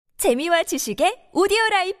재미와 지식의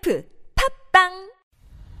오디오라이프 팝빵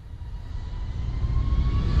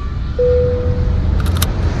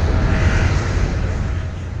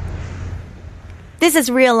This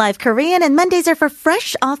is Real Life Korean, and Mondays are for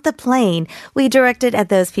Fresh Off the Plane. We direct it at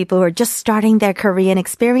those people who are just starting their Korean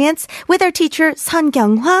experience with our teacher, Sun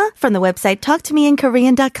Kyung-hwa, from the website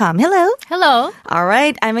talktomeinkorean.com. Hello. Hello. All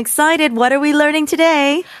right, I'm excited. What are we learning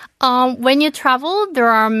today? When you travel, there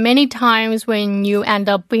are many times when you end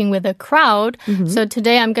up being with a crowd. So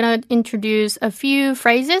today I'm going to introduce a few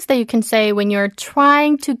phrases that you can say when you're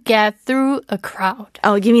trying to get through a crowd.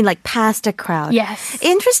 Oh, you mean like past a crowd? Yes.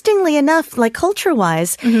 Interestingly enough, like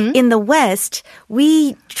culture-wise, in the West,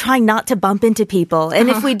 we try not to bump into people.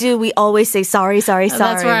 And if we do, we always say sorry,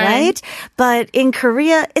 That's right? But in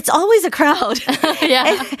Korea, it's always a crowd.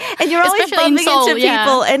 Yeah. And you're always Especially in bumping Seoul, into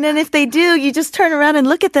people. And then if they do, you just turn around and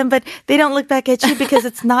look at them, but they don't look back at you because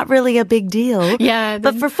it's not really a big deal. Yeah.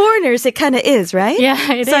 But for foreigners, it kind of is, right? Yeah,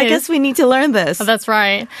 it so I is. guess we need to learn this. That's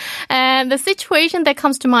right. And the situation that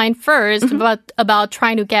comes to mind first about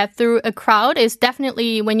trying to get through a crowd is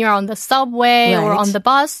definitely when you're on the subway or Right. on the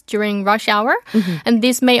bus during rush hour. And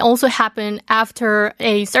this may also happen after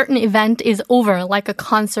a certain event is over, like a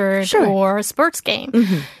concert Sure. or a sports game.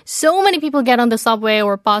 So many people get on the subway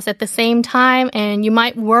or bus at the same time, and you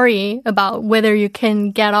might worry about whether you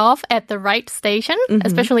can get off at the right station,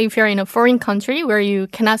 especially if you're in a foreign country where you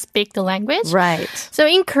cannot speak the language. Right. So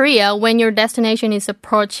in Korea, when your destination is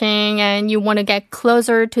approaching and you want to get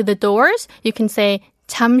closer to the doors, you can say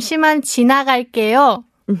잠시만 지나갈게요.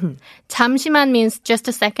 잠시만 means just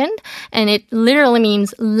a second, and it literally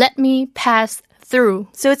means let me pass through.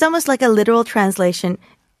 So it's almost like a literal translation.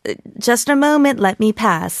 Just a moment, let me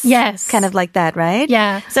pass. Yes. Kind of like that, right?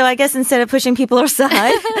 Yeah. So I guess instead of pushing people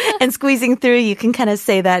aside and squeezing through, you can kind of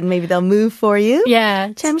say that and maybe they'll move for you. Yeah.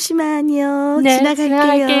 잠시만요. 네, 지나갈게요.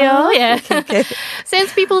 지나갈게요. Yeah. Okay.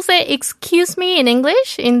 Since people say excuse me in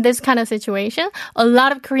English in this kind of situation, a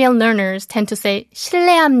lot of Korean learners tend to say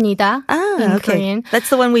실례합니다 in okay. Korean. That's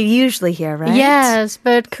the one we usually hear, right? Yes,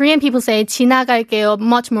 but Korean people say 지나갈게요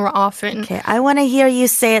much more often. Okay, I want to hear you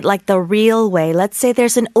say it like the real way. Let's say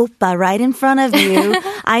there's an oppa right in front of you.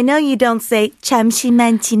 I know you don't say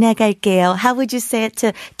잠시만 지나갈게요. How would you say it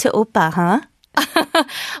to oppa, huh?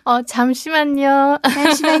 잠시만요.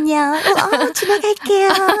 잠시만요.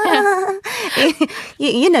 지나갈게요.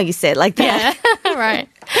 You know you say it like that. Yeah, right.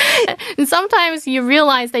 And sometimes you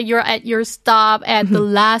realize that you're at your stop at the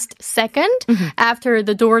last second after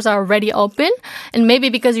the doors are already open. And maybe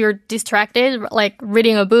because you're distracted, like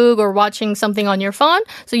reading a book or watching something on your phone.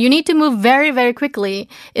 So you need to move very, very quickly.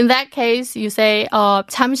 In that case, you say,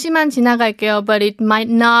 잠시만 지나갈게요, but it might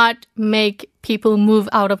not make people move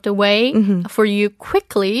out of the way for you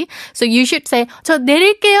quickly. So you should say, 저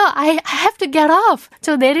내릴게요. I have to get off.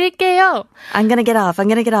 저 내릴게요. I'm going to get off.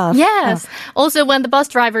 Yes. Also, when the bus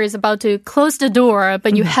driver is about to close the door,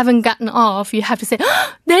 but you haven't gotten off, you have to say,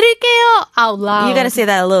 내릴게요 out loud. You got to say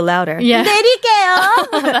that a little louder. Yeah.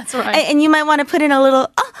 내릴게요. That's right. And you might want to put in a little,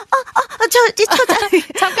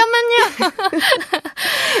 잠깐만요.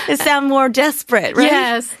 to sound more desperate, right?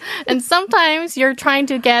 Yes. And sometimes you're trying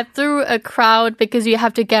to get through a crowd because you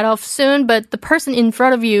have to get off soon, but the person in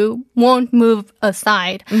front of you won't move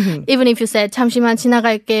aside. Even if you said 잠시만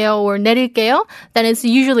지나갈게요 or 내릴게요, then it's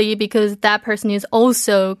usually because that person is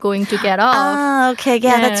also going to get off. Oh, okay.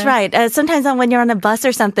 Yeah, that's right. Sometimes when you're on a bus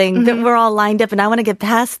or something, then we're all lined up and I want to get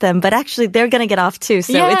past them, but actually they're going to get off too,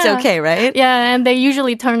 so it's okay, right? Yeah, and they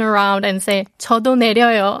usually turn around and say 저도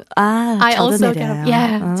내려요. I 저도 also 내려요. get off.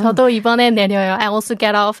 Yeah, 저도 이번에 내려요. I also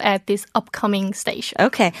get off at this upcoming station.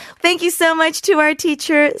 Okay. Thank you so much to our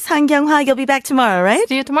teacher, Sang Kyung-hwa. You'll be back tomorrow, right?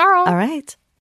 See you tomorrow. All right.